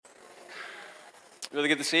Really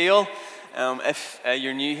good to see you all. If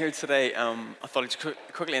you're new here today, I thought I'd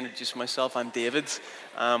quickly introduce myself. I'm David.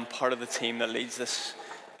 I'm part of the team that leads this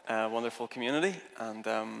wonderful community, and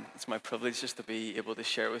it's my privilege just to be able to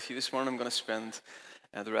share with you this morning. I'm going to spend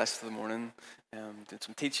the rest of the morning doing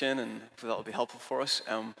some teaching, and hopefully that'll be helpful for us.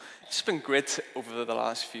 It's been great over the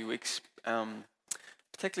last few weeks.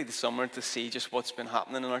 Particularly this summer, to see just what's been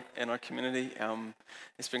happening in our community.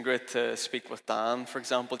 It's been great to speak with Dan, for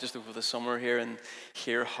example, just over the summer here, and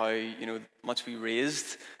hear how much we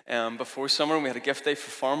raised before summer. We had a gift day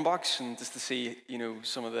for Farmbox, and just to see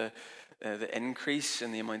some of the increase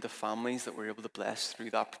in the amount of families that we're able to bless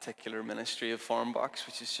through that particular ministry of Farmbox,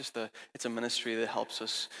 which is just it's a ministry that helps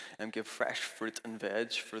us give fresh fruit and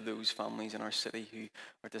veg for those families in our city who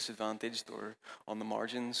are disadvantaged or on the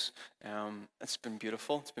margins. It's been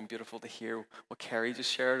beautiful. It's been beautiful to hear what Kerry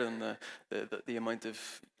just shared, and the amount of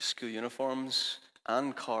school uniforms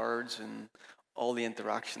and cards and all the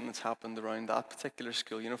interaction that's happened around that particular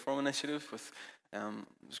school uniform initiative. It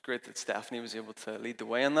was great that Stephanie was able to lead the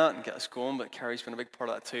way in that and get us going, but Carrie's been a big part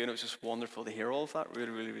of that too, and it was just wonderful to hear all of that.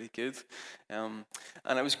 Really, really, really good. And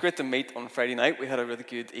it was great to meet on Friday night. We had a really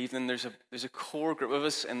good evening. There's a core group of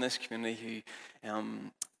us in this community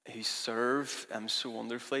who serve so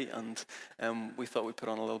wonderfully, and we thought we'd put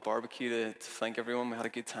on a little barbecue to thank everyone. We had a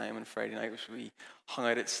good time on Friday night, which we hung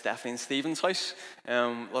out at Stephanie and Stephen's house. A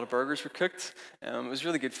lot of burgers were cooked. It was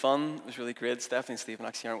really good fun. It was really great. Stephanie and Stephen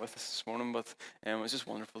actually aren't with us this morning, but it was just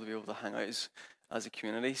wonderful to be able to hang out as a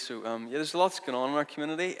community. So there's lots going on in our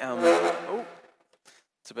community.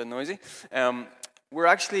 It's a bit noisy. We're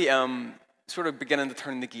actually sort of beginning to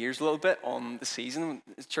turn the gears a little bit on the season.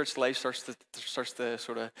 Church life starts to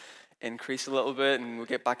sort of increase a little bit, and we'll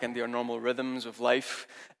get back into our normal rhythms of life,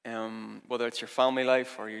 whether it's your family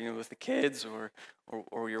life or you're with the kids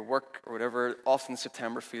or your work or whatever. Often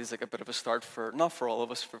September feels like a bit of a start not for all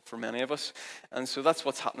of us, for many of us. And so that's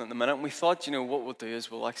what's happening at the minute. And we thought, what we'll do is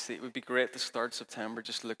it would be great to start September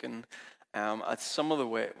just looking at some of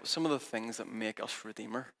the things that make us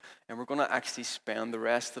Redeemer. And we're going to actually spend the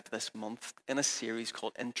rest of this month in a series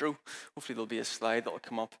called Intro. Hopefully there'll be a slide that'll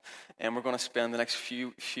come up, and we're going to spend the next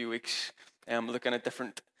few weeks looking at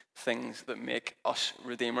different things that make us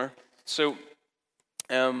Redeemer. So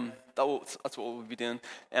that's what we'll be doing.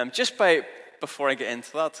 Before I get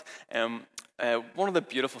into that, one of the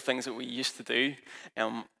beautiful things that we used to do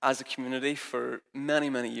as a community for many,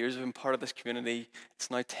 many years, we've been part of this community.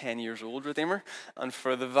 It's now 10 years old, Redeemer. And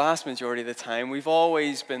for the vast majority of the time, we've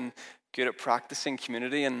always been good at practicing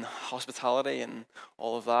community and hospitality and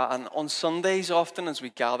all of that. And on Sundays, often as we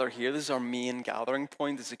gather here, this is our main gathering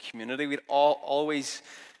point as a community. We'd always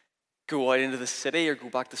go out into the city or go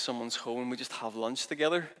back to someone's home and we just have lunch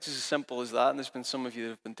together. It's just as simple as that, and there's been some of you that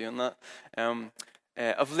have been doing that.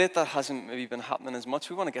 Of late, that hasn't maybe been happening as much.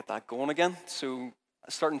 We want to get that going again. So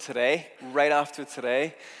starting today, right after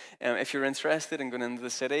today, if you're interested in going into the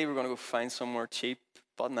city, we're going to go find somewhere cheap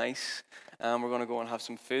but nice. We're going to go and have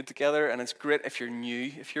some food together, and it's great if you're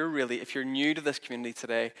new. If you're new to this community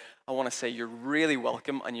today, I want to say you're really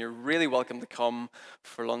welcome, and you're really welcome to come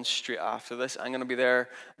for lunch straight after this. I'm going to be there.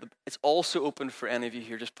 It's also open for any of you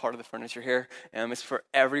who are just part of the furniture here. It's for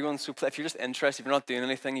everyone. So if you're just interested, if you're not doing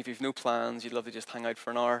anything, if you've no plans, you'd love to just hang out for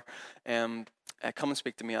an hour, come and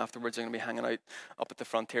speak to me afterwards. I'm going to be hanging out up at the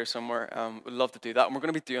front here somewhere. We'd love to do that. And we're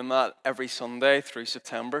going to be doing that every Sunday through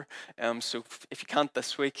September. So if you can't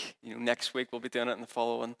this week, next week we'll be doing it in the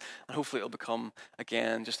following. And hopefully it'll become,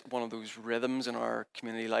 again, just one of those rhythms in our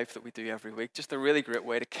community life that we do every week. Just a really great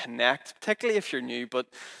way to connect, particularly if you're new. But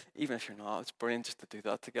even if you're not, it's brilliant just to do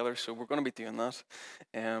that together. So we're going to be doing that.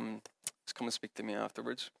 Just come and speak to me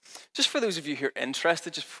afterwards. Just for those of you who are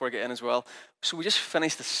interested, just before I get in as well, so we just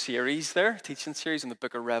finished a series there, teaching series in the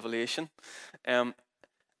book of Revelation.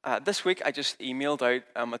 This week I just emailed out,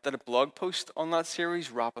 I did a blog post on that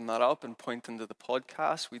series, wrapping that up and pointing to the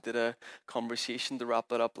podcast. We did a conversation to wrap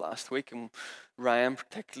that up last week, and Ryan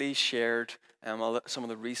particularly shared some of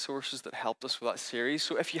the resources that helped us with that series.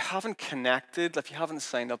 So if you haven't connected, if you haven't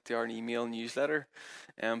signed up to our email newsletter,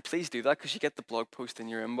 please do that, because you get the blog post in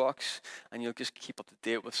your inbox and you'll just keep up to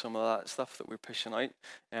date with some of that stuff that we're pushing out.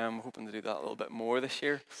 We're hoping to do that a little bit more this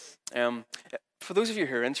year. For those of you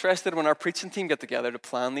who are interested, when our preaching team get together to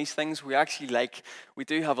plan these things, we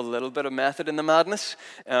do have a little bit of method in the madness.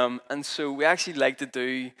 And so we actually like to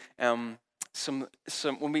do some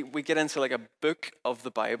when we get into like a book of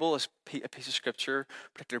the Bible, a piece of scripture,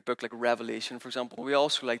 a particular book like Revelation, for example, we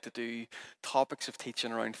also like to do topics of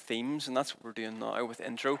teaching around themes, and that's what we're doing now with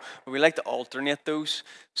intro. But we like to alternate those.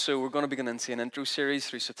 So we're going to begin into an intro series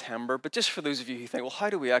through September. But just for those of you who think, well, how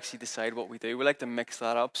do we actually decide what we do? We like to mix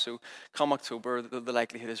that up. So come October, the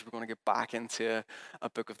likelihood is we're going to get back into a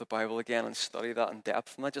book of the Bible again and study that in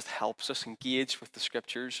depth. And that just helps us engage with the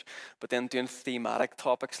scriptures. But then doing thematic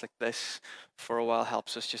topics like this for a while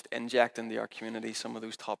helps us just inject into our community some of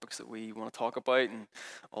those topics that we want to talk about and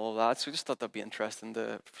all of that. So I just thought that'd be interesting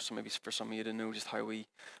for some of you to know just how we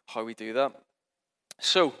do that.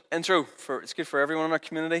 So, intro, it's good for everyone in our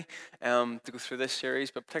community to go through this series,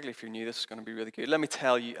 but particularly if you're new, this is going to be really good. Let me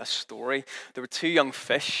tell you a story. There were two young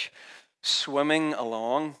fish swimming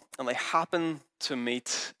along, and they happened to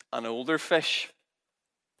meet an older fish,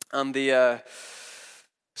 and they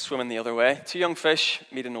swimming the other way. Two young fish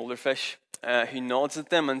meet an older fish who nods at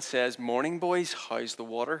them and says, "Morning, boys, how's the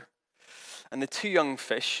water?" And the two young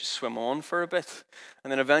fish swim on for a bit,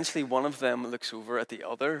 and then eventually one of them looks over at the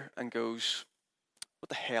other and goes, "What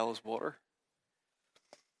the hell is water?"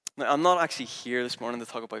 Now, I'm not actually here this morning to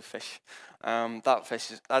talk about fish. That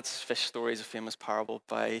fish story is a famous parable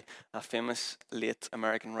by a famous late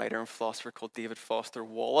American writer and philosopher called David Foster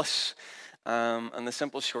Wallace. And the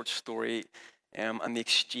simple short story and the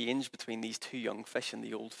exchange between these two young fish and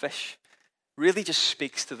the old fish really just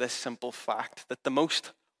speaks to this simple fact that the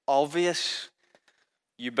most obvious,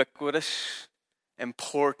 ubiquitous,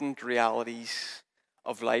 important realities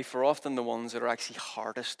of life are often the ones that are actually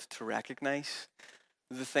hardest to recognize.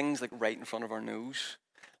 The things like right in front of our nose,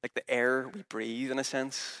 like the air we breathe in a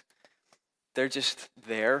sense, they're just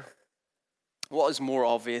there. What is more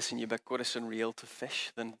obvious and ubiquitous and real to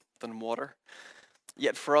fish than water?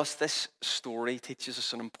 Yet for us, this story teaches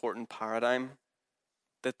us an important paradigm,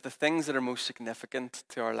 that the things that are most significant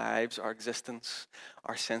to our lives, our existence,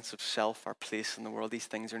 our sense of self, our place in the world, these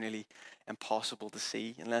things are nearly impossible to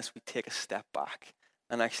see unless we take a step back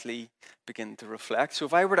and actually begin to reflect. So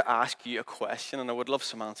if I were to ask you a question, and I would love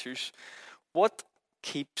some answers, what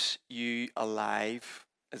keeps you alive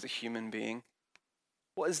as a human being?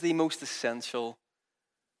 What is the most essential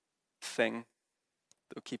thing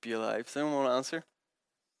that will keep you alive? Does anyone want to answer?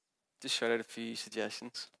 Just shout out a few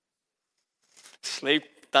suggestions. Sleep.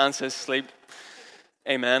 Dan says sleep.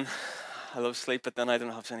 Amen. I love sleep, but then I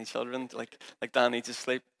don't have any children. Like Dan needs his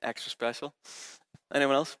sleep. Extra special.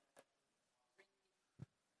 Anyone else?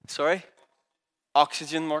 Sorry?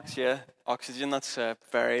 Oxygen, Marks, yeah. Oxygen, that's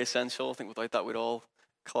very essential. I think without that we'd all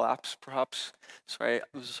collapse, perhaps. Sorry,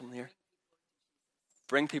 was there something here?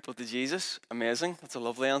 Bring people to Jesus. Amazing. That's a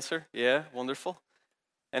lovely answer. Yeah, wonderful.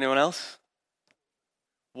 Anyone else?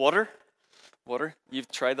 Water? Water?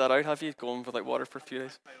 You've tried that out, have you? Going without water for a few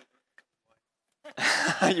days?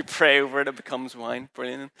 You pray over it, it becomes wine.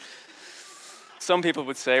 Brilliant. Some people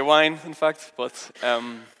would say wine, in fact, but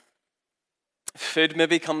food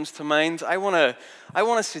maybe comes to mind. I want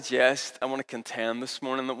to contend this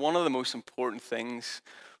morning that one of the most important things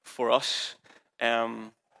for us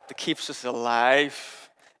that keeps us alive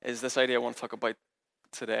is this idea I want to talk about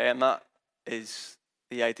today, and that is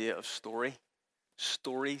the idea of story.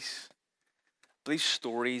 Stories. I believe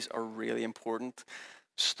stories are really important.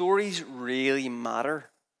 Stories really matter.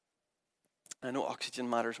 I know oxygen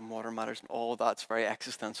matters and water matters and all of that's very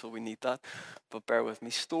existential. We need that. But bear with me.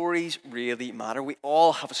 Stories really matter. We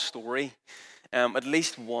all have a story. At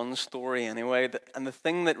least one story anyway. And the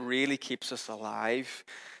thing that really keeps us alive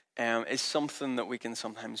is something that we can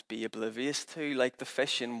sometimes be oblivious to, like the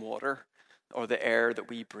fish in water or the air that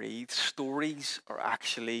we breathe. Stories are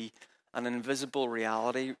actually an invisible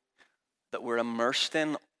reality that we're immersed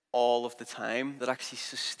in all of the time that actually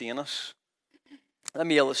sustain us. Let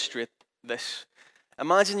me illustrate this.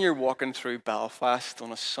 Imagine you're walking through Belfast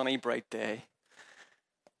on a sunny, bright day,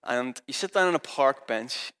 and you sit down on a park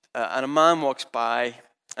bench, and a man walks by,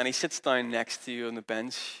 and he sits down next to you on the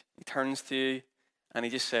bench. He turns to you, and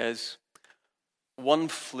he just says, "One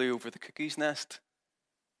flew over the cuckoo's nest."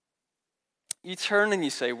 You turn and you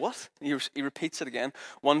say, "What?" He repeats it again.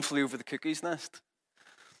 "One flew over the cuckoo's nest."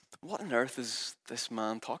 What on earth is this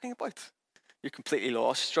man talking about? You're completely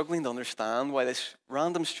lost, struggling to understand why this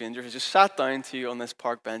random stranger has just sat down to you on this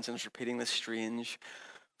park bench and is repeating this strange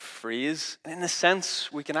phrase. And in a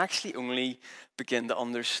sense, we can actually only begin to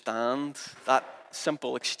understand that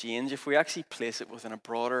simple exchange if we actually place it within a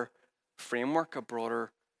broader framework, a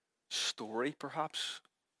broader story, perhaps.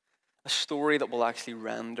 A story that will actually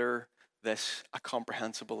render this a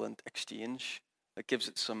comprehensible exchange that gives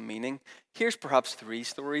it some meaning. Here's perhaps 3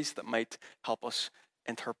 stories that might help us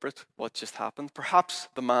interpret what just happened. Perhaps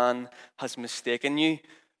the man has mistaken you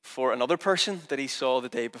for another person that he saw the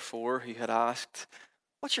day before who had asked,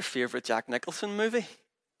 "What's your favourite Jack Nicholson movie?"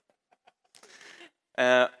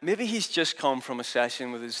 Maybe he's just come from a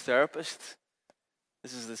session with his therapist.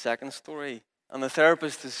 This is the second story. And the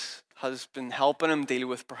therapist has been helping him deal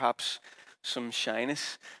with perhaps some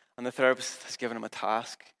shyness. And the therapist has given him a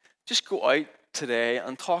task. Just go out today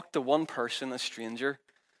and talk to one person, a stranger.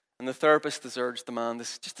 And the therapist has urged the man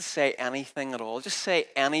just to say anything at all. Just say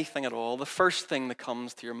anything at all. The first thing that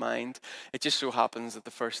comes to your mind. It just so happens that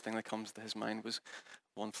the first thing that comes to his mind was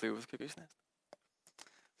One Flew Over the Cuckoo's Nest.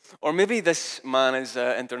 Or maybe this man is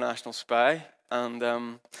an international spy,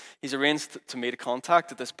 and he's arranged to meet a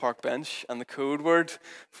contact at this park bench, and the code word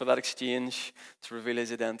for that exchange to reveal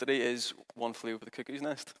his identity is One Flew Over the Cuckoo's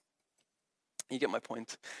Nest. You get my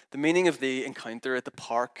point. The meaning of the encounter at the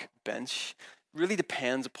park bench really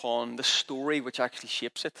depends upon the story which actually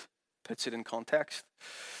shapes it, puts it in context.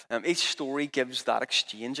 Each story gives that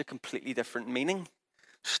exchange a completely different meaning.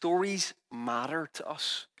 Stories matter to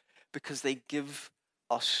us because they give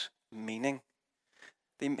us meaning.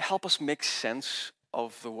 They help us make sense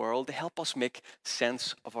of the world. They help us make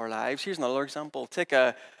sense of our lives. Here's another example. Take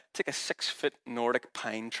a 6-foot Nordic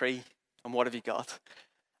pine tree, and what have you got?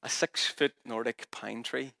 A 6-foot Nordic pine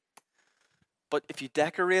tree. But if you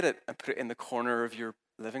decorate it and put it in the corner of your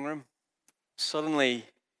living room, suddenly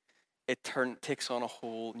it takes on a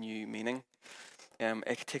whole new meaning.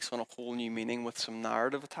 It takes on a whole new meaning with some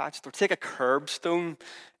narrative attached. Or take a curbstone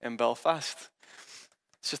in Belfast.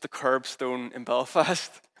 It's just a curbstone in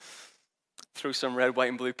Belfast. Throw some red, white,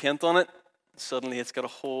 and blue paint on it. Suddenly it's got a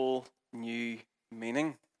whole new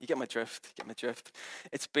meaning. You get my drift.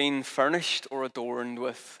 It's been furnished or adorned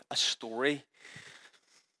with a story.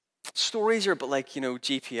 Stories are a bit like,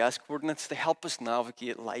 GPS coordinates. They help us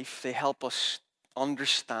navigate life. They help us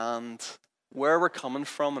understand where we're coming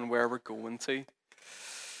from and where we're going to.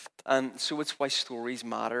 And so it's why stories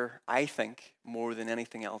matter, I think, more than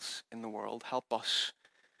anything else in the world. Help us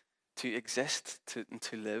to exist, to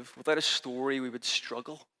live. Without a story, we would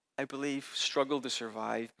struggle, I believe, struggle to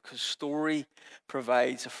survive, because story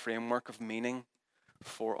provides a framework of meaning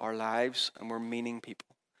for our lives, and we're meaning people.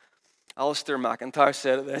 Alistair McIntyre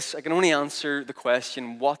said this: I can only answer the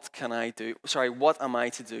question, what am I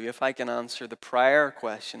to do, if I can answer the prior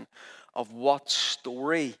question of what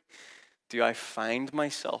story do I find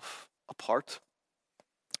myself a part?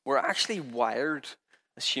 We're actually wired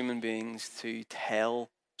as human beings to tell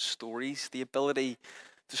stories. The ability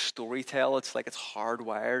to storytell, it's like it's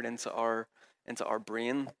hardwired into our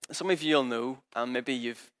brain. Some of you will know, and maybe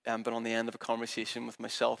you've been on the end of a conversation with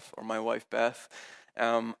myself or my wife Beth,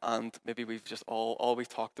 and maybe we've just all we've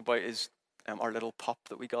talked about is our little pup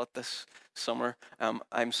that we got this summer.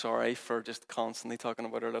 I'm sorry for just constantly talking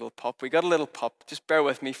about our little pup. We got a little pup. Just bear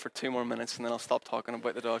with me for 2 more minutes and then I'll stop talking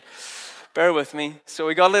about the dog. Bear with me. So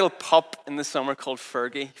we got a little pup in the summer called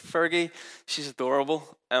Fergie. Fergie, she's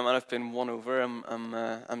adorable, and I've been won over.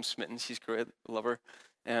 I'm smitten. She's great. Love her.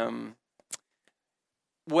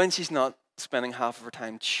 When she's not spending half of her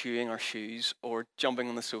time chewing our shoes or jumping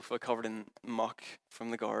on the sofa covered in muck from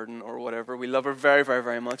the garden or whatever, we love her very, very,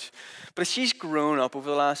 very much. But as she's grown up over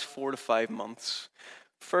the last 4 to 5 months,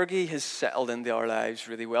 Fergie has settled into our lives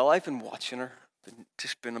really well. I've been watching her,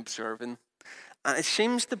 just been observing. And it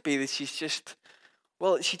seems to be that she just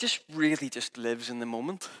really just lives in the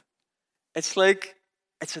moment. It's like,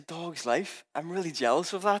 it's a dog's life. I'm really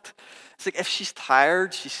jealous of that. It's like if she's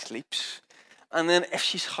tired, she sleeps. And then if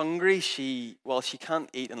she's hungry, she can't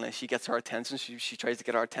eat unless she gets our attention. She tries to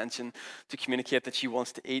get our attention to communicate that she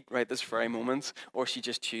wants to eat right this very moment, or she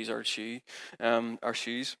just chews our shoes.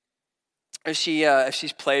 If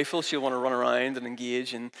she's playful, she'll want to run around and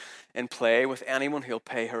engage in play with anyone who'll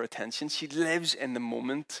pay her attention. She lives in the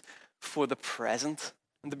moment for the present.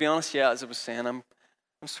 And to be honest, as I was saying, I'm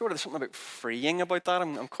sort of something about freeing about that.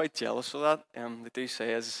 I'm quite jealous of that. They do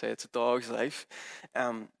say, as I say, it's a dog's life.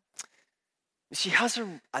 She has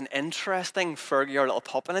an interesting, Fergie, our little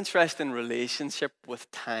pup, an interesting relationship with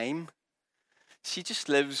time. She just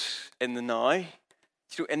lives in the now,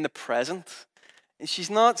 in the present. And she's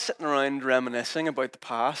not sitting around reminiscing about the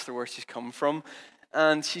past or where she's come from.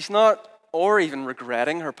 And she's not, or even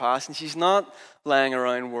regretting her past. And she's not lying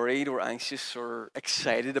around worried or anxious or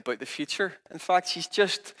excited about the future. In fact, she's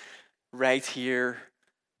just right here,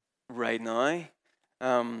 right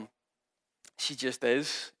now. She just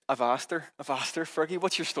is. I've asked her, Fergie,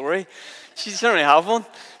 what's your story? She doesn't really have one.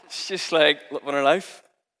 She's just like living her life.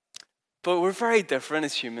 But we're very different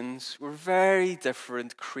as humans. We're very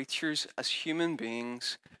different creatures as human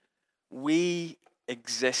beings. We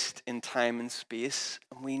exist in time and space,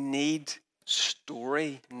 and we need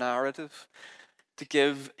story, narrative. to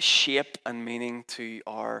give shape and meaning to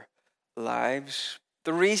our lives.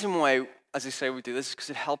 The reason why, as I say, we do this is because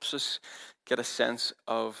it helps us get a sense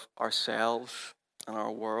of ourselves and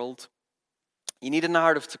our world. You need a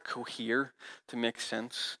narrative to cohere, to make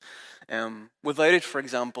sense. Without it, for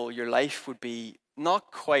example, your life would be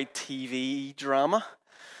not quite TV drama,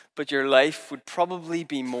 but your life would probably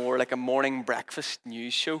be more like a morning breakfast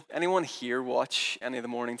news show. Anyone here watch any of the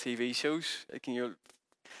morning TV shows? Can you,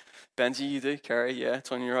 Benji, you do? Carrie, yeah,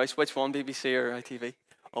 it's on your house. Which one, BBC or ITV?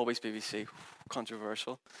 Always BBC.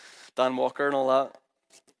 Controversial. Dan Walker and all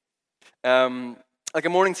that. Like a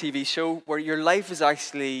morning TV show where your life is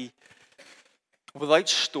actually, without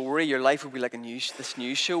story, your life would be like this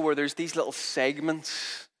news show where there's these little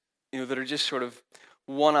segments, that are just sort of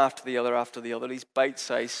one after the other, these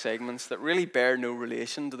bite-sized segments that really bear no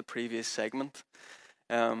relation to the previous segment.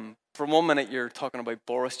 For 1 minute, you're talking about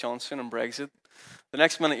Boris Johnson and Brexit. The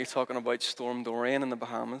next minute, you're talking about Storm Dorian in the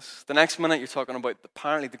Bahamas. The next minute, you're talking about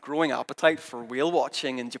apparently the growing appetite for whale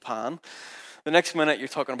watching in Japan. The next minute, you're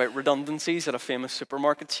talking about redundancies at a famous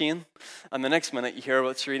supermarket chain. And the next minute, you hear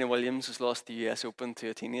about Serena Williams has lost the US Open to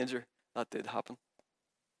a teenager. That did happen.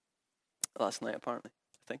 Last night, apparently,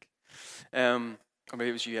 I think. Or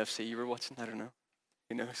maybe it was UFC you were watching. I don't know.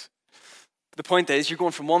 Who knows? The point is, you're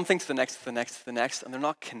going from one thing to the next, to the next, to the next, and they're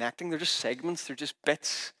not connecting. They're just segments. They're just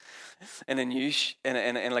bits in a news,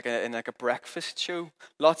 in like a breakfast show.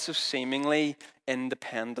 Lots of seemingly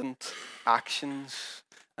independent actions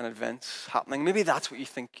and events happening. Maybe that's what you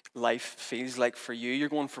think life feels like for you. You're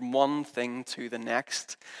going from one thing to the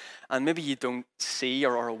next, and maybe you don't see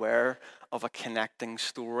or are aware of a connecting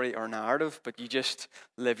story or narrative, but you just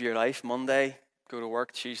live your life. Monday, go to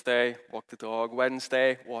work. Tuesday, walk the dog.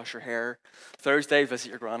 Wednesday, wash your hair. Thursday, visit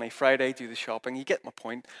your granny. Friday, do the shopping. You get my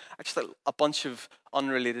point. Just a bunch of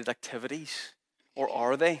unrelated activities. Or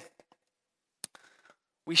are they?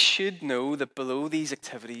 We should know that below these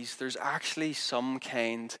activities, there's actually some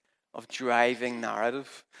kind of driving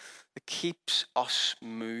narrative that keeps us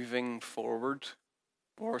moving forward,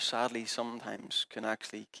 or sadly sometimes can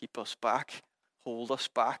actually keep us back, hold us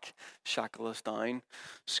back, shackle us down,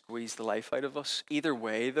 squeeze the life out of us. Either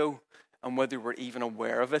way, though, and whether we're even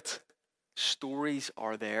aware of it, stories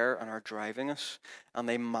are there and are driving us, and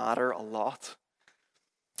they matter a lot.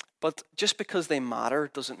 But just because they matter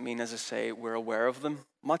doesn't mean, as I say, we're aware of them.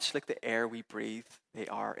 Much like the air we breathe, they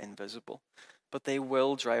are invisible. But they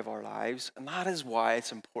will drive our lives, and that is why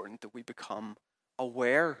it's important that we become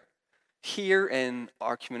aware. Here in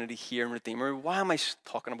our community, here in Redeemer, why am I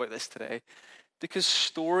talking about this today? Because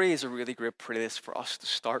story is a really great place for us to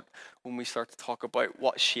start when we start to talk about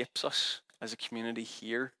what shapes us as a community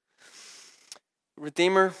here.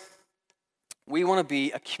 Redeemer, we want to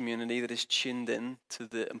be a community that is tuned in to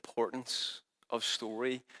the importance of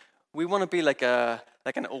story. We want to be like an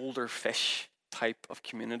older fish type of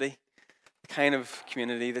community, the kind of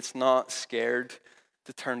community that's not scared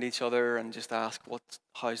to turn to each other and just ask,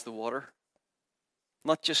 how's the water?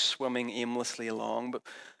 Not just swimming aimlessly along, but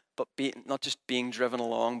not just being driven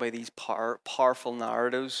along by these powerful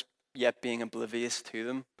narratives, yet being oblivious to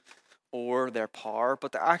them or their power,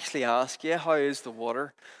 but to actually ask, how is the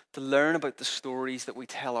water? To learn about the stories that we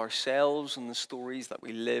tell ourselves and the stories that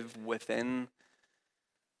we live within,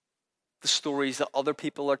 the stories that other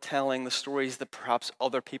people are telling, the stories that perhaps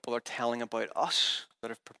other people are telling about us that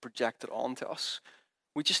have been projected onto us.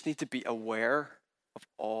 We just need to be aware of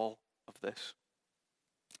all of this.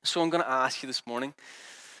 So I'm going to ask you this morning,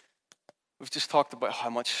 we've just talked about how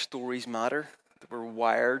much stories matter, that we're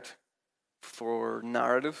wired for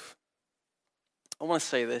narrative. I want to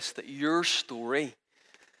say this, that your story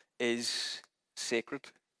is sacred.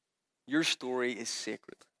 Your story is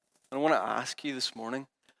sacred. And I want to ask you this morning,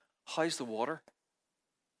 how's the water?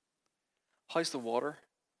 How's the water?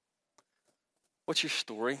 What's your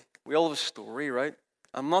story? We all have a story, right?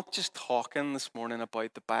 I'm not just talking this morning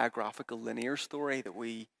about the biographical linear story that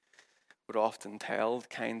we would often tell, the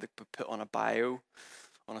kind that we put on a bio,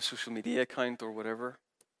 on a social media account or whatever.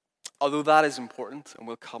 Although that is important, and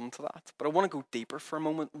we'll come to that. But I want to go deeper for a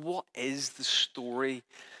moment. What is the story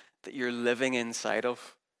that you're living inside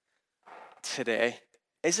of today?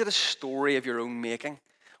 Is it a story of your own making?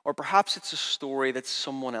 Or perhaps it's a story that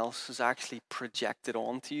someone else has actually projected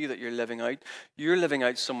onto you that you're living out. You're living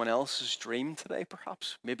out someone else's dream today,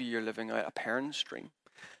 perhaps. Maybe you're living out a parent's dream.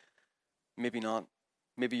 Maybe not.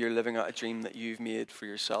 Maybe you're living out a dream that you've made for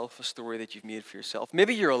yourself, a story that you've made for yourself.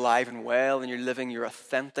 Maybe you're alive and well and you're living your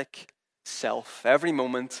authentic self every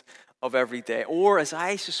moment of every day. Or, as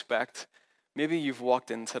I suspect, maybe you've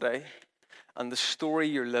walked in today and the story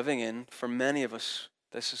you're living in, for many of us,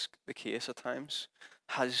 this is the case at times,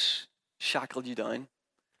 has shackled you down,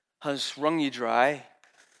 has wrung you dry,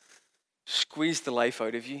 squeezed the life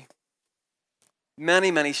out of you.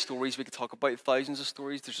 Many, many stories we could talk about, thousands of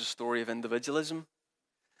stories. There's a story of individualism.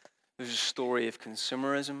 There's a story of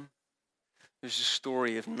consumerism. There's a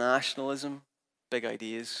story of nationalism, big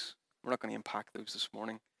ideas. We're not going to unpack those this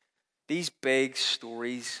morning. These big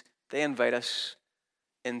stories, they invite us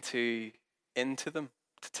into them,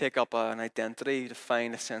 to take up an identity, to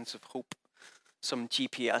find a sense of hope, some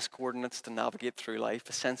GPS coordinates to navigate through life,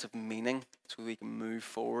 a sense of meaning so we can move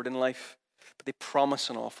forward in life. But they promise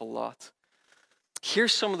an awful lot.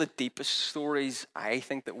 Here's some of the deepest stories I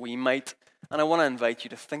think that we might, and I want to invite you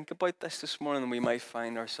to think about this morning, and we might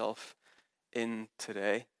find ourselves in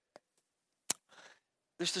today.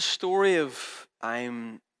 There's the story of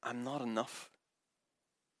I'm not enough.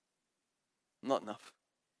 I'm not enough.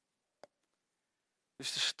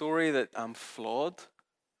 There's the story that I'm flawed,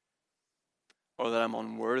 or that I'm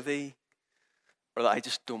unworthy, or that I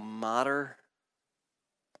just don't matter.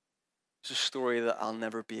 There's a story that I'll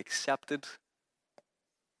never be accepted,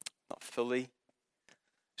 not fully.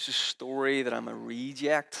 There's a story that I'm a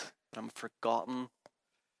reject, that I'm forgotten.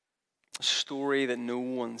 A story that no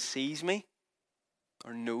one sees me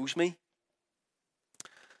or knows me.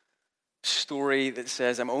 A story that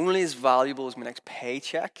says I'm only as valuable as my next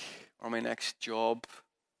paycheck or my next job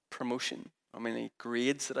promotion or my many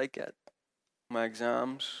grades that I get, my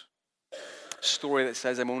exams. A story that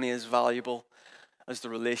says I'm only as valuable as the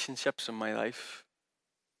relationships in my life,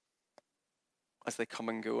 as they come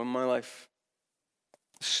and go in my life.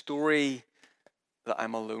 A story that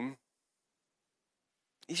I'm alone.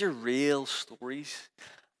 These are real stories,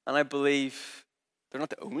 and I believe they're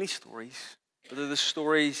not the only stories, but they're the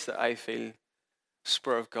stories that I feel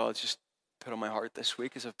Spirit of God just put on my heart this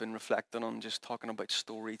week as I've been reflecting on just talking about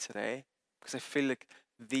story today, because I feel like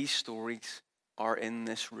these stories are in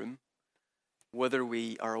this room, whether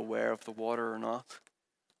we are aware of the water or not.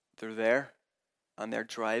 They're there, and they're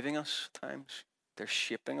driving us at times. They're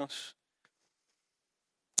shaping us.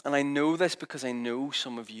 And I know this because I know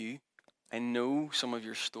some of you. I know some of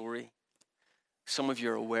your story. Some of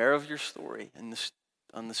you are aware of your story and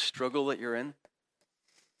the struggle that you're in.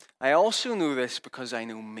 I also know this because I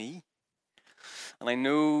know me. And I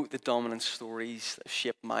know the dominant stories that have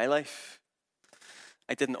shaped my life.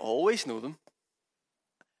 I didn't always know them.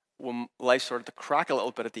 When life started to crack a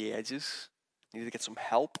little bit at the edges, I needed to get some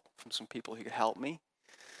help from some people who could help me.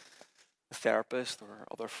 A therapist or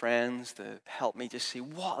other friends to help me just see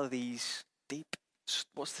what's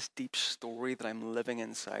this deep story that I'm living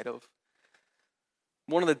inside of.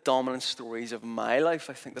 One of the dominant stories of my life,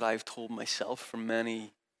 I think, that I've told myself for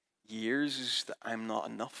many years is that I'm not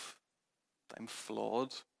enough. That I'm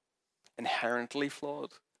flawed, inherently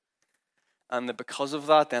flawed. And that because of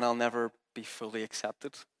that, then I'll never be fully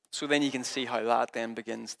accepted. So then you can see how that then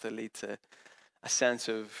begins to lead to a sense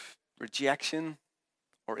of rejection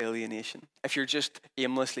or alienation. If you're just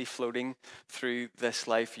aimlessly floating through this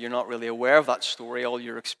life, you're not really aware of that story. All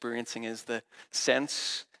you're experiencing is the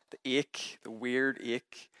sense, the ache, the weird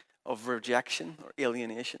ache of rejection or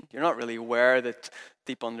alienation. You're not really aware that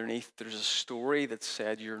deep underneath there's a story that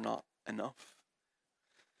said you're not enough.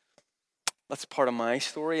 That's part of my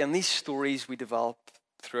story. And these stories we develop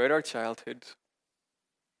throughout our childhood.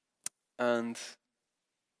 And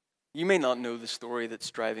you may not know the story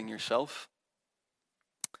that's driving yourself.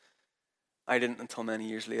 I didn't until many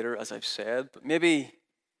years later, as I've said, but maybe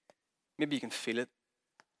you can feel it.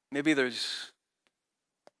 Maybe there's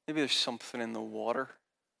something in the water.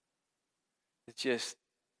 It's just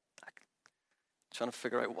trying to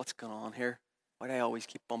figure out what's going on here. Why do I always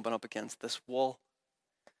keep bumping up against this wall?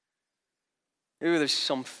 Maybe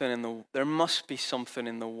there must be something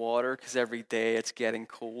in the water, because every day it's getting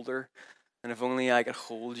colder. And if only I could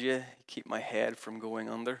hold you, keep my head from going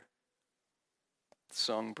under. The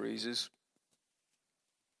song Bruises.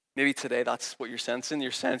 Maybe today that's what you're sensing.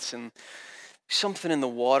 You're sensing something in the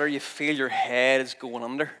water. You feel your head is going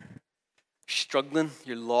under. You're struggling.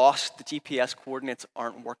 You're lost. The GPS coordinates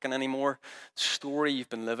aren't working anymore. The story you've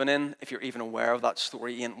been living in, if you're even aware of that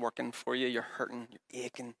story, ain't working for you. You're hurting. You're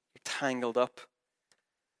aching. You're tangled up.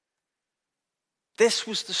 This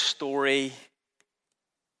was the story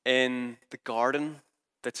in the garden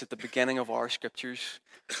that's at the beginning of our scriptures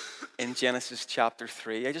in Genesis chapter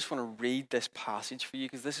 3. I just want to read this passage for you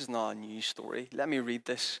because this is not a new story. Let me read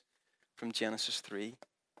this from Genesis 3.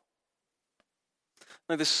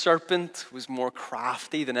 Now the serpent was more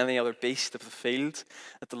crafty than any other beast of the field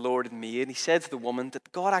that the Lord had made. He said to the woman,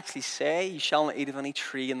 "Did God actually say, 'You shall not eat of any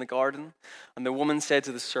tree in the garden'?" And the woman said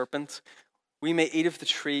to the serpent, "We may eat of the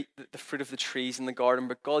fruit of the trees in the garden,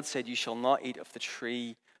 but God said, 'You shall not eat of the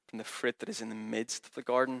tree from the fruit that is in the midst of the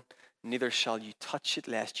garden, neither shall you touch it,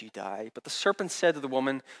 lest you die. But the serpent said to the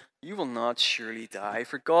woman, you will not surely die,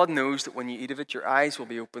 for God knows that when you eat of it, your eyes will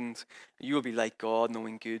be opened, and you will be like God,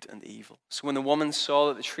 knowing good and evil. So when the woman saw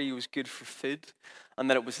that the tree was good for food, and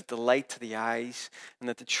that it was a delight to the eyes, and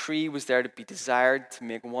that the tree was there to be desired to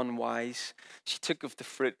make one wise, she took of the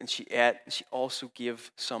fruit and she ate, and she also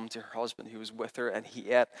gave some to her husband who was with her, and he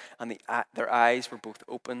ate, and their eyes were both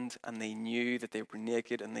opened, and they knew that they were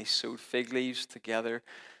naked, and they sewed fig leaves together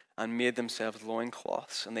and made themselves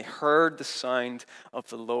loincloths. And they heard the sound of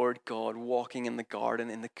the Lord God walking in the garden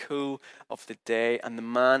in the cool of the day, and the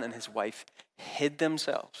man and his wife hid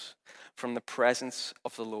themselves from the presence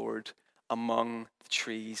of the Lord among the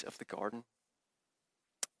trees of the garden.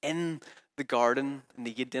 In the garden, in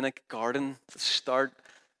the Edenic garden, the start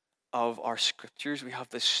of our scriptures, we have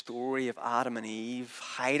this story of Adam and Eve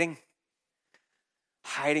hiding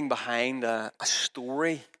behind a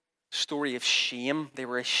story of shame. They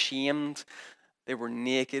were ashamed. They were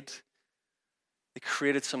naked. They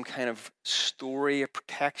created some kind of story of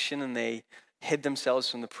protection, and they hid themselves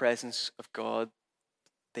from the presence of God.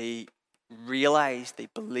 They realized, they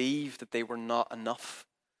believed that they were not enough.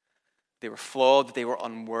 They were flawed, that they were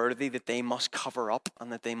unworthy, that they must cover up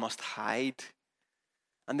and that they must hide.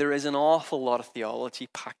 And there is an awful lot of theology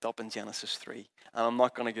packed up in Genesis 3. And I'm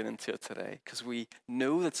not going to get into it today because we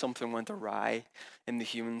know that something went awry in the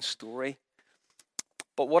human story.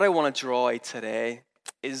 But what I want to draw out today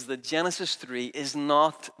is that Genesis 3 is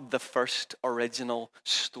not the first original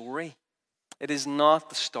story. It is not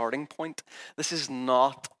the starting point. This is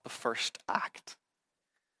not the first act.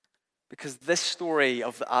 Because this story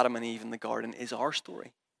of Adam and Eve in the garden is our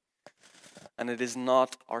story. And it is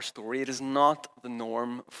not our story. It is not the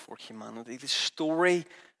norm for humanity. The story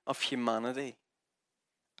of humanity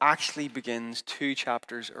actually begins 2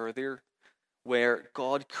 chapters earlier, where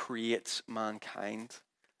God creates mankind.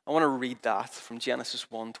 I want to read that from Genesis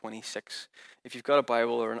 1:26. If you've got a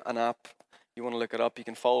Bible or an app, you want to look it up, you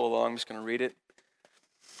can follow along. I'm just going to read it.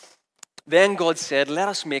 Then God said, let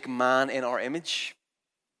us make man in our image,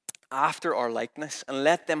 after our likeness, and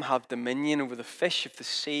let them have dominion over the fish of the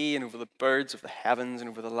sea, and over the birds of the heavens, and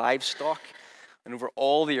over the livestock, and over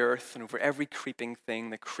all the earth, and over every creeping thing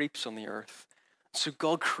that creeps on the earth. So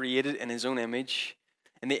God created in his own image.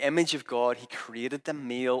 In the image of God, he created them,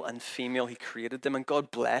 male and female, he created them, and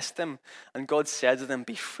God blessed them. And God said to them,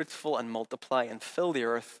 be fruitful and multiply, and fill the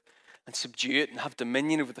earth, and subdue it, and have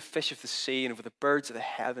dominion over the fish of the sea, and over the birds of the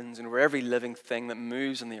heavens, and over every living thing that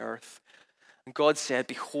moves on the earth. And God said,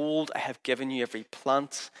 behold, I have given you every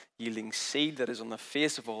plant yielding seed that is on the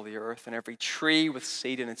face of all the earth, and every tree with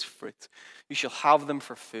seed in its fruit. You shall have them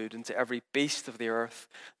for food, and to every beast of the earth,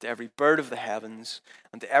 to every bird of the heavens,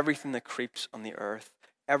 and to everything that creeps on the earth,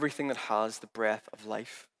 everything that has the breath of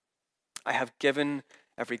life. I have given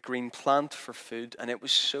every green plant for food. And it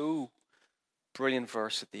was so. Brilliant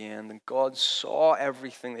verse at the end. And God saw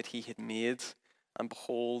everything that he had made, and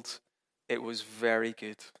behold, it was very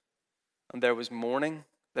good. And there was morning,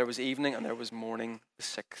 there was evening, and there was morning the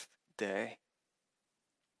 6th day.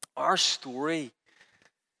 Our story,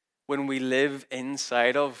 when we live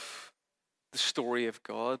inside of the story of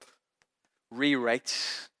God,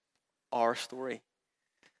 rewrites our story.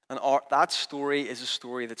 And that story is a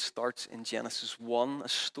story that starts in Genesis 1, a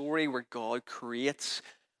story where God creates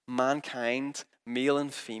mankind, male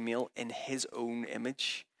and female, in his own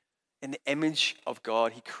image. In the image of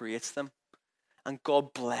God, he creates them. And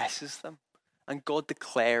God blesses them. And God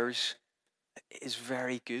declares, it is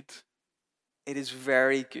very good. It is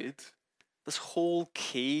very good. This whole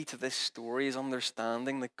key to this story is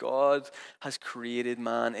understanding that God has created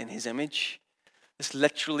man in his image. This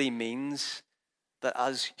literally means that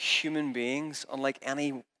as human beings, unlike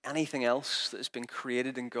anything else that has been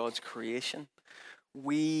created in God's creation,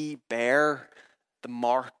 we bear the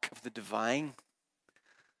mark of the divine.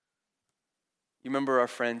 You remember our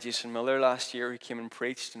friend Jason Miller last year who came and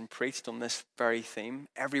preached on this very theme.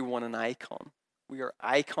 Everyone an icon. We are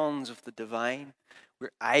icons of the divine.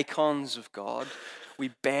 We're icons of God.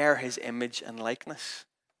 We bear his image and likeness.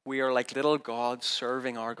 We are like little gods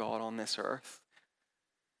serving our God on this earth.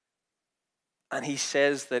 And he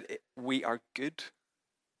says that we are good.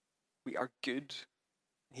 We are good.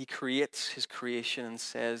 He creates his creation and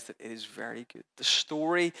says that it is very good. The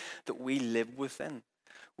story that we live within,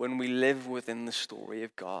 when we live within the story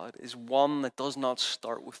of God, is one that does not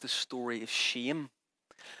start with the story of shame,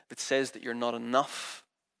 that says that you're not enough,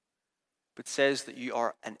 but says that you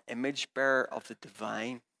are an image bearer of the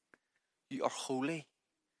divine. You are holy.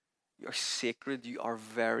 You are sacred. You are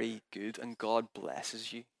very good, and God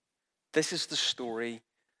blesses you. This is the story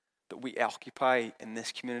that we occupy in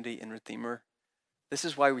this community in Redeemer, this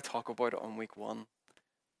is why we talk about it on week one.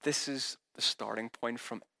 This is the starting point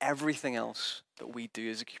from everything else that we do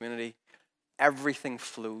as a community. Everything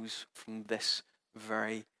flows from this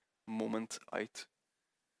very moment out.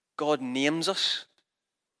 God names us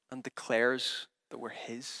and declares that we're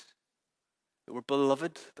his, that we're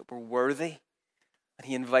beloved, that we're worthy, and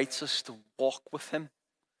he invites us to walk with him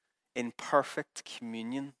in perfect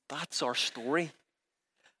communion. That's our story.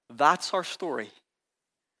 That's our story.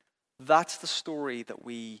 That's the story that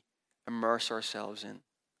we immerse ourselves in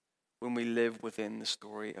when we live within the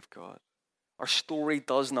story of God. Our story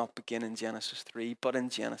does not begin in Genesis 3, but in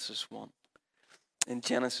Genesis 1. In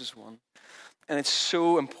Genesis 1. And it's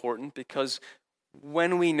so important because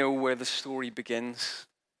when we know where the story begins,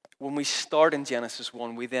 when we start in Genesis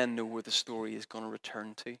 1, we then know where the story is going to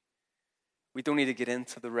return to. We don't need to get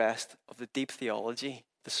into the rest of the deep theology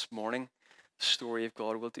this morning. The story of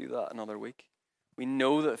God, we'll do that another week. We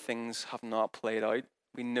know that things have not played out.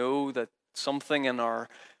 We know that something in our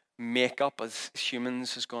makeup as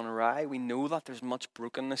humans has gone awry. We know that there's much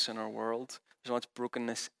brokenness in our world. There's much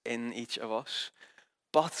brokenness in each of us.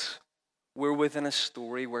 But we're within a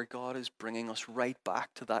story where God is bringing us right back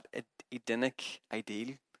to that Edenic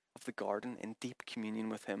ideal of the garden in deep communion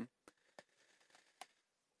with him.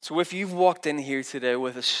 So if you've walked in here today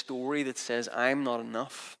with a story that says, I'm not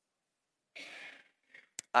enough,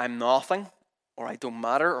 I'm nothing, or I don't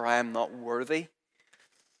matter, or I am not worthy,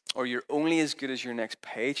 or you're only as good as your next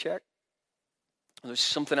paycheck, or there's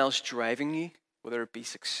something else driving you, whether it be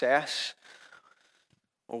success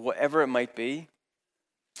or whatever it might be,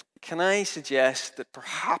 can I suggest that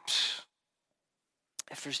perhaps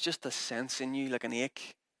if there's just a sense in you, like an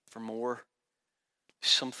ache for more,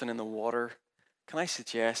 something in the water, can I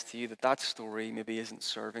suggest to you that that story maybe isn't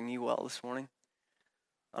serving you well this morning?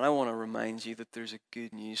 And I want to remind you that there's a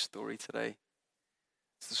good news story today.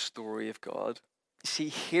 It's the story of God. You see,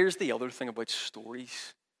 here's the other thing about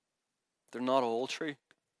stories. They're not all true.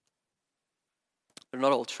 They're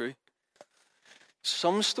not all true.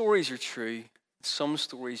 Some stories are true. Some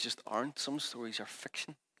stories just aren't. Some stories are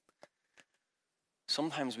fiction.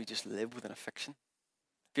 Sometimes we just live within a fiction.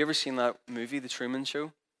 Have you ever seen that movie, The Truman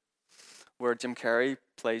Show? Where Jim Carrey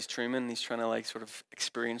plays Truman, he's trying to sort of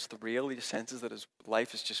experience the real. He just senses that his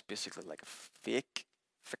life is just basically like a fake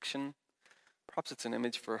fiction. Perhaps it's an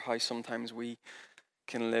image for how sometimes we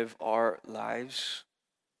can live our lives.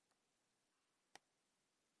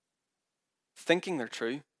 Thinking they're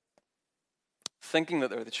true. Thinking that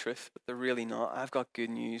they're the truth, but they're really not. I've got good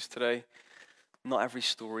news today. Not every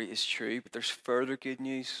story is true, but there's further good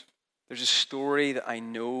news. There's a story that I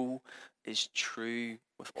know is true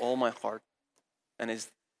with all my heart, and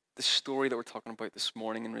is the story that we're talking about this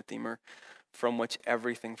morning in Redeemer, from which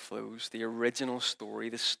everything flows. The original story,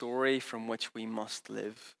 the story from which we must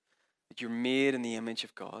live. That you're made in the image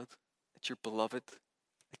of God, that you're beloved,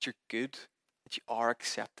 that you're good, that you are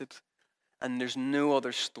accepted. And there's no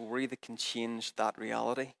other story that can change that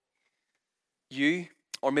reality. You,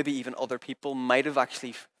 or maybe even other people, might have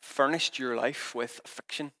actually furnished your life with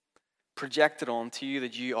fiction, projected onto you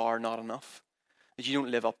that you are not enough, that you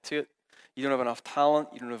don't live up to it. You don't have enough talent,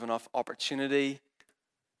 you don't have enough opportunity.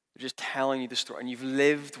 They're just telling you the story, and you've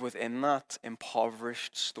lived within that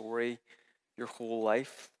impoverished story your whole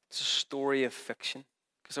life. It's a story of fiction,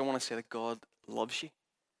 because I want to say that God loves you.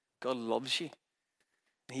 God loves you.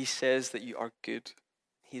 And he says that you are good.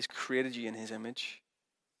 He has created you in his image.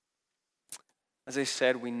 As I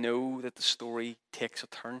said, we know that the story takes a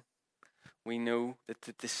turn. We know that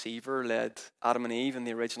the deceiver led Adam and Eve in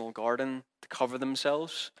the original garden to cover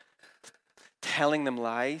themselves, telling them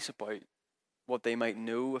lies about what they might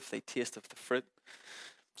know if they taste of the fruit.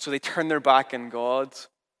 So they turn their back on God.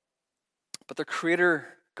 But their creator,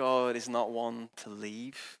 God, is not one to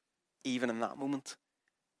leave, even in that moment.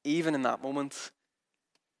 Even in that moment,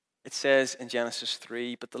 it says in Genesis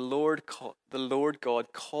 3, but the Lord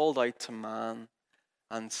God called out to man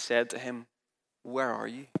and said to him, where are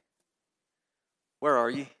you? Where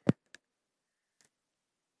are you?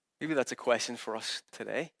 Maybe that's a question for us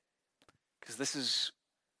today, because this is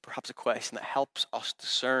perhaps a question that helps us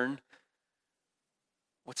discern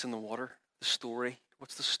what's in the water, the story.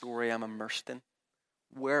 What's the story I'm immersed in?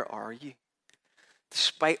 Where are you?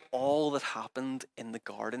 Despite all that happened in the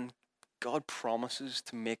garden, God promises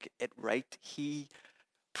to make it right. He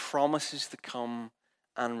promises to come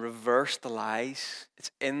and reverse the lies.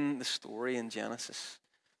 It's in the story in Genesis.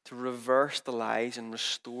 To reverse the lies and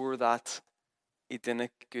restore that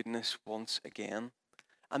Edenic goodness once again.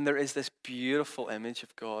 And there is this beautiful image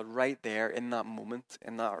of God right there in that moment,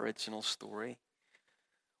 in that original story.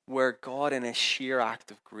 where God, in a sheer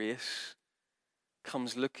act of grace,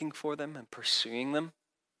 comes looking for them and pursuing them,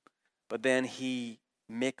 but then he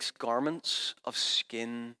makes garments of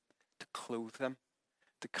skin to clothe them,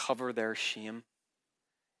 to cover their shame.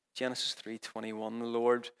 Genesis 3:21, the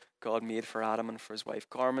Lord God made for Adam and for his wife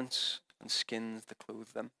garments and skins to clothe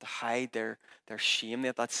them, to hide their shame. They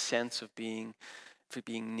had that sense of being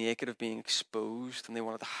naked, of being exposed, and they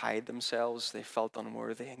wanted to hide themselves. They felt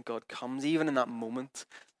unworthy, and God comes, even in that moment,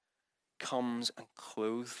 comes and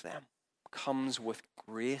clothes them, comes with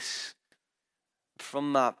grace.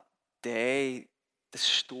 From that day, the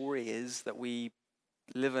story is that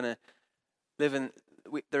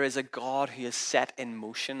there is a God who has set in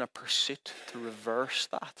motion a pursuit to reverse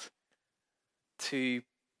that, to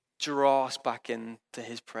draw us back into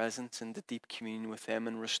his presence, into deep communion with him,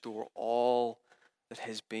 and restore all that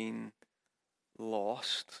has been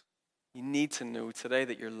lost. You need to know today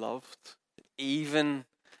that you're loved, even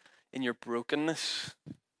in your brokenness.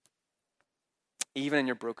 Even in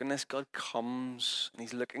your brokenness, God comes and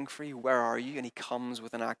he's looking for you. Where are you? And he comes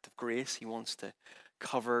with an act of grace. He wants to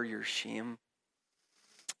cover your shame.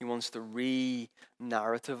 He wants to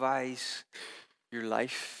re-narrativize your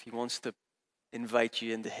life. He wants to invite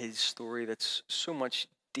you into his story that's so much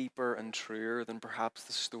deeper and truer than perhaps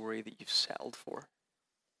the story that you've settled for.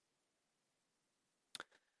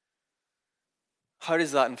 How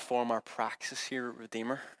does that inform our praxis here at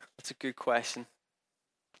Redeemer? That's a good question.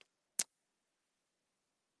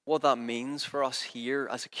 What that means for us here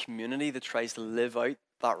as a community that tries to live out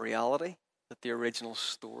that reality, that the original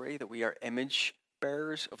story, that we are image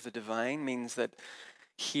bearers of the divine, means that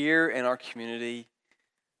here in our community,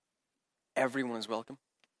 everyone is welcome.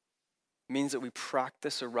 It means that we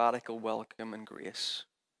practice a radical welcome and grace.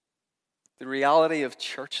 The reality of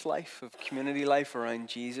church life, of community life around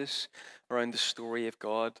Jesus, around the story of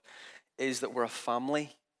God, is that we're a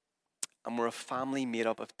family. And we're a family made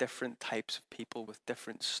up of different types of people with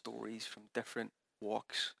different stories from different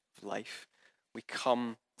walks of life. We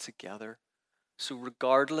come together. So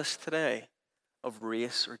regardless today of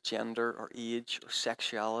race or gender or age or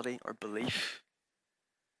sexuality or belief,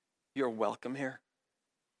 you're welcome here.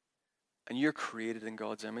 And you're created in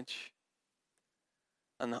God's image.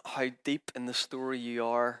 And how deep in the story you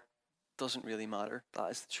are doesn't really matter.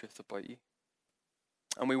 That is the truth about you.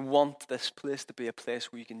 And we want this place to be a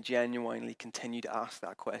place where you can genuinely continue to ask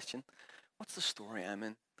that question. What's the story I'm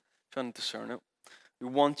in? Trying to discern it. We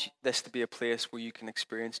want this to be a place where you can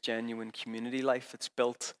experience genuine community life that's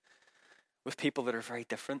built with people that are very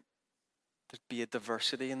different. There'd be a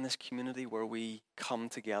diversity in this community where we come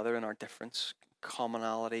together in our difference.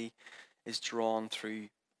 Commonality is drawn through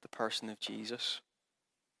the person of Jesus.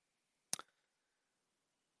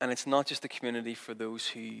 And it's not just a community for those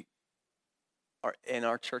who are in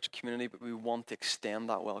our church community, but we want to extend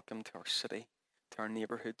that welcome to our city, to our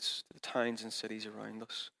neighborhoods, to the towns and cities around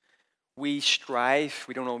us. We strive,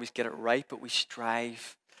 we don't always get it right, but we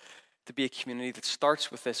strive to be a community that starts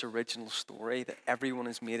with this original story that everyone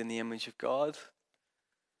is made in the image of God.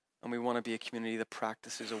 And we want to be a community that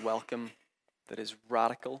practices a welcome that is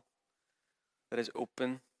radical, that is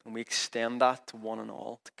open, and we extend that to one and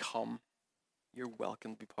all to come. You're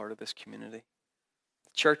welcome to be part of this community.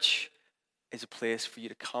 The church is a place for you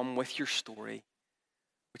to come with your story,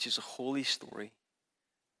 which is a holy story,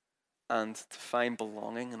 and to find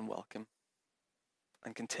belonging and welcome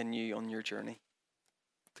and continue on your journey,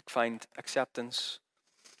 to find acceptance.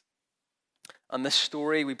 And this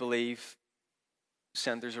story, we believe,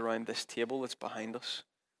 centers around this table that's behind us.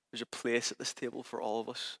 There's a place at this table for all of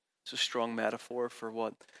us. It's a strong metaphor for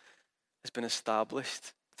what has been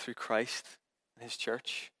established through Christ and his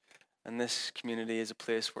church. And this community is a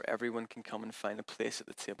place where everyone can come and find a place at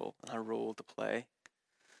the table and a role to play.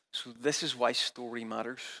 So this is why story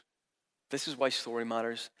matters. This is why story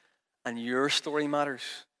matters. And your story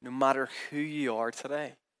matters. No matter who you are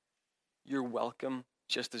today, you're welcome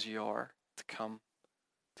just as you are to come.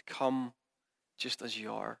 To come just as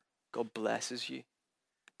you are. God blesses you.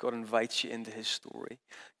 God invites you into his story.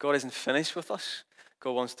 God isn't finished with us.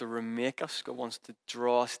 God wants to remake us. God wants to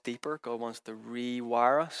draw us deeper. God wants to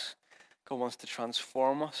rewire us. God wants to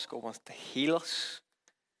transform us. God wants to heal us.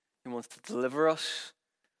 He wants to deliver us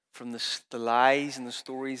from the lies and the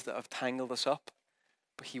stories that have tangled us up.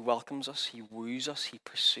 But he welcomes us. He woos us. He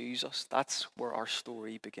pursues us. That's where our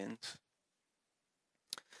story begins.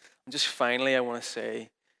 And just finally, I want to say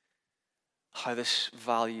how this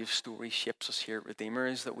value of story shapes us here at Redeemer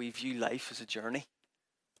is that we view life as a journey.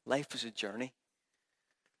 Life is a journey.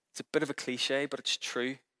 It's a bit of a cliche, but it's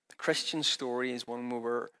true. The Christian story is one where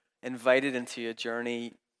we're invited into a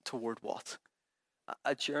journey toward what?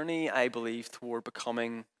 A journey, I believe, toward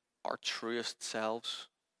becoming our truest selves.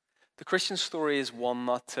 The Christian story is one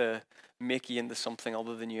not to make you into something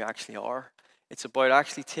other than you actually are. It's about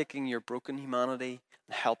actually taking your broken humanity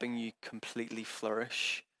and helping you completely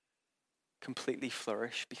flourish. Completely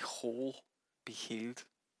flourish, be whole, be healed.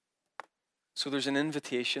 So there's an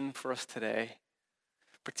invitation for us today,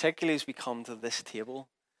 particularly as we come to this table,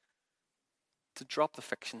 to drop the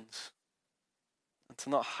fictions and to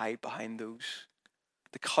not hide behind those,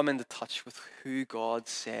 to come into touch with who God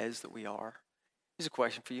says that we are. Here's a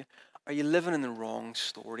question for you. Are you living in the wrong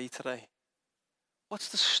story today? What's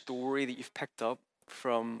the story that you've picked up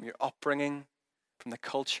from your upbringing, from the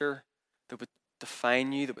culture that would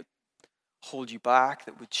define you, that would hold you back,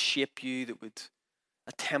 that would shape you, that would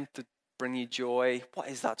attempt to bring you joy? What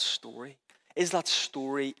is that story? Is that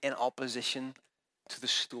story in opposition to the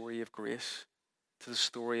story of grace, to the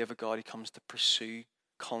story of a God who comes to pursue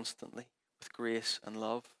constantly with grace and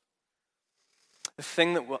love? The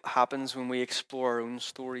thing that happens when we explore our own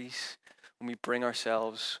stories, when we bring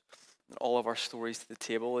ourselves and all of our stories to the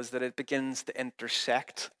table, is that it begins to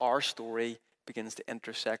intersect, our story begins to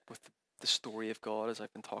intersect with the story of God, as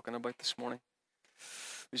I've been talking about this morning.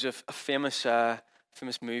 There's a famous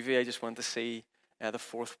movie I just went to see, the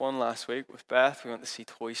fourth one last week with Beth. We went to see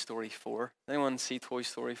Toy Story 4. Anyone see Toy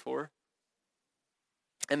Story 4?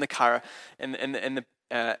 In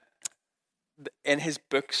his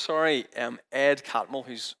book, Ed Catmull,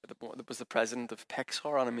 was the president of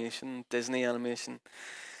Pixar Animation, Disney Animation,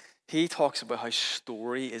 he talks about how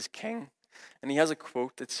story is king. And he has a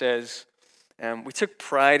quote that says, we took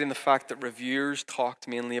pride in the fact that reviewers talked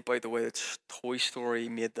mainly about the way that Toy Story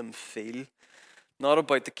made them feel, not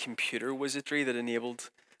about the computer wizardry that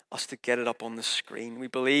enabled us to get it up on the screen. We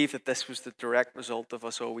believe that this was the direct result of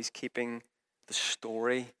us always keeping the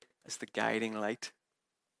story as the guiding light.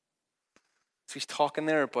 So he's talking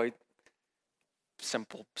there about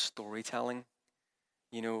simple storytelling,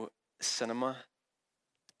 cinema,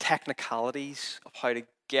 technicalities of how to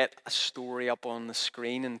get a story up on the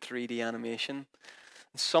screen in 3D animation.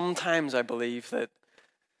 And sometimes I believe that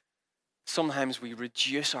sometimes we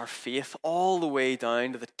reduce our faith all the way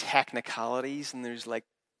down to the technicalities, and there's like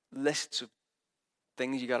lists of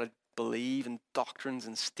things you got to believe and doctrines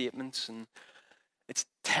and statements, and it's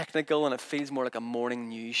technical and it feels more like a morning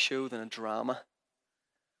news show than a drama.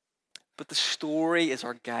 But the story is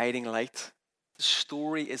our guiding light. The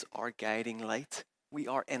story is our guiding light. We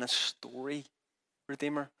are in a story,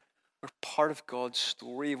 Redeemer. We're part of God's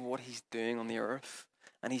story of what He's doing on the earth,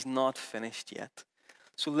 and He's not finished yet.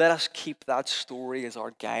 So let us keep that story as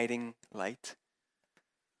our guiding light.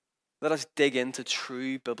 Let us dig into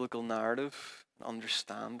true biblical narrative and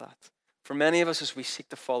understand that. For many of us, as we seek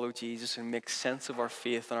to follow Jesus and make sense of our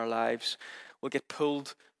faith in our lives, we'll get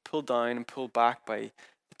pulled down and pulled back by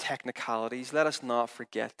the technicalities. Let us not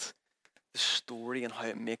forget the story and how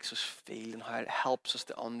it makes us feel and how it helps us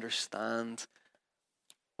to understand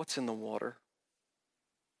what's in the water.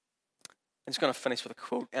 I'm just going to finish with a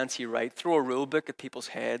quote. N.T. Wright: throw a rule book at people's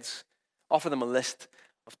heads, offer them a list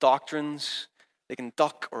of doctrines they can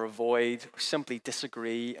duck or avoid or simply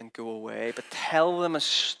disagree and go away, but tell them a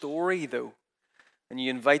story though, and you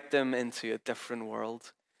invite them into a different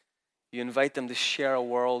world. You invite them to share a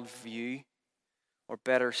world view, or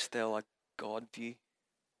better still, a God view.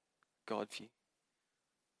 God view.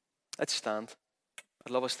 Let's stand.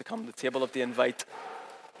 I'd love us to come to the table. I'd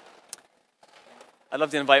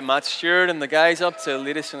love to invite Matt Stewart and the guys up to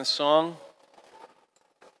lead us in a song.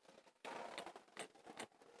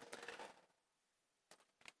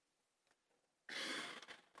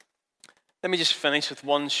 Let me just finish with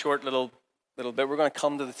one short little bit. We're going to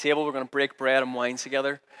come to the table. We're going to break bread and wine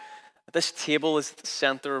together. This table is at the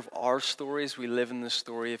center of our story as we live in the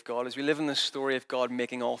story of God. As we live in the story of God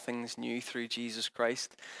making all things new through Jesus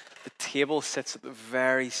Christ, the table sits at the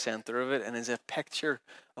very center of it and is a picture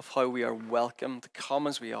of how we are welcome to come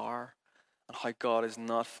as we are and how God is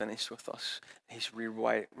not finished with us. He's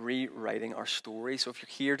rewriting our story. So if you're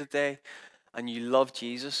here today and you love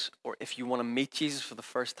Jesus, or if you want to meet Jesus for the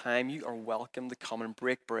first time, you are welcome to come and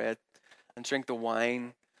break bread and drink the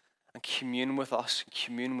wine and commune with us,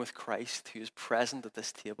 commune with Christ who is present at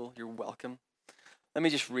this table. You're welcome. Let me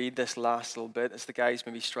just read this last little bit as the guys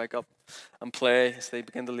maybe strike up and play as they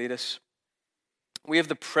begin to lead us. We have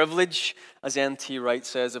the privilege, as N.T. Wright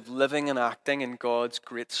says, of living and acting in God's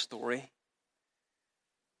great story.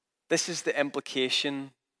 This is the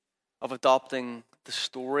implication of adopting the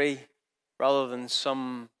story rather than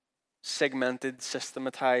some segmented,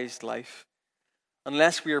 systematized life.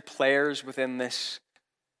 Unless we are players within this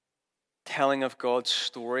telling of God's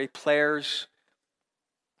story, players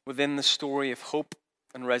within the story of hope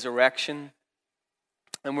and resurrection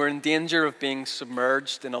And we're in danger of being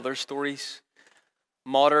submerged in other stories,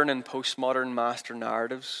 modern and postmodern master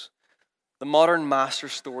narratives. The modern master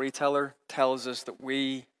storyteller tells us that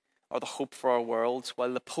we are the hope for our worlds,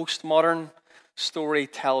 while the postmodern story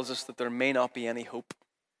tells us that there may not be any hope.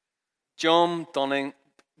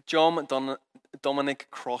 Dominic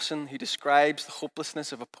Crossan, who describes the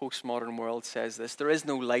hopelessness of a postmodern world, says this: there is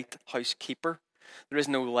no lighthouse keeper, there is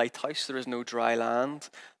no lighthouse, there is no dry land.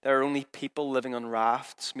 There are only people living on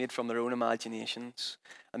rafts made from their own imaginations,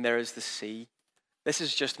 and there is the sea. This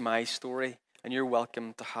is just my story, and you're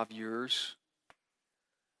welcome to have yours.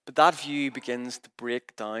 But that view begins to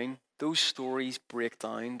break down. Those stories break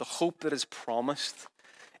down. The hope that is promised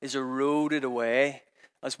is eroded away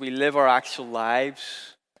as we live our actual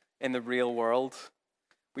lives in the real world.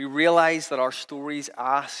 We realize that our stories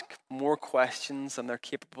ask more questions than they're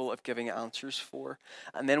capable of giving answers for.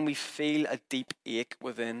 And then we feel a deep ache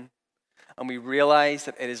within. And we realize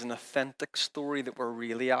that it is an authentic story that we're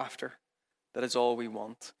really after. That is all we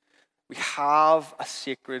want. We have a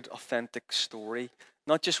sacred, authentic story.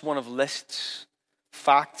 Not just one of lists,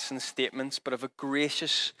 facts, and statements, but of a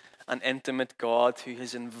gracious and intimate God who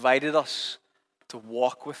has invited us to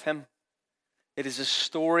walk with him. It is a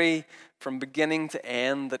story from beginning to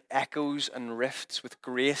end that echoes and rifts with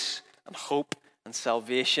grace and hope and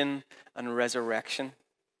salvation and resurrection.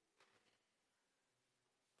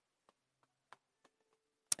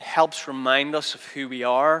 It helps remind us of who we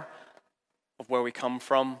are, of where we come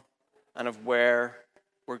from, and of where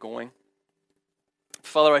we're going.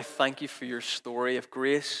 Father, I thank you for your story of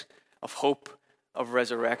grace, of hope, of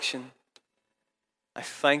resurrection. I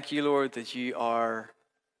thank you, Lord, that you are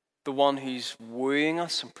the one who's wooing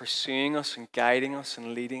us and pursuing us and guiding us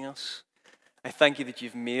and leading us. I thank you that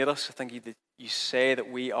you've made us. I thank you that you say that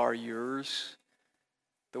we are yours,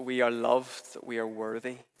 that we are loved, that we are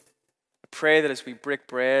worthy. I pray that as we break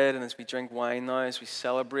bread and as we drink wine now, as we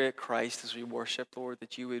celebrate Christ, as we worship, Lord,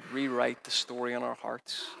 that you would rewrite the story in our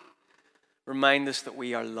hearts. Remind us that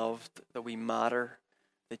we are loved, that we matter,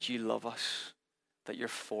 that you love us, that you're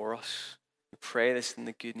for us. We pray this in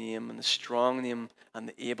the good name and the strong name and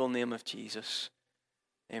the able name of Jesus.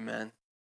 Amen.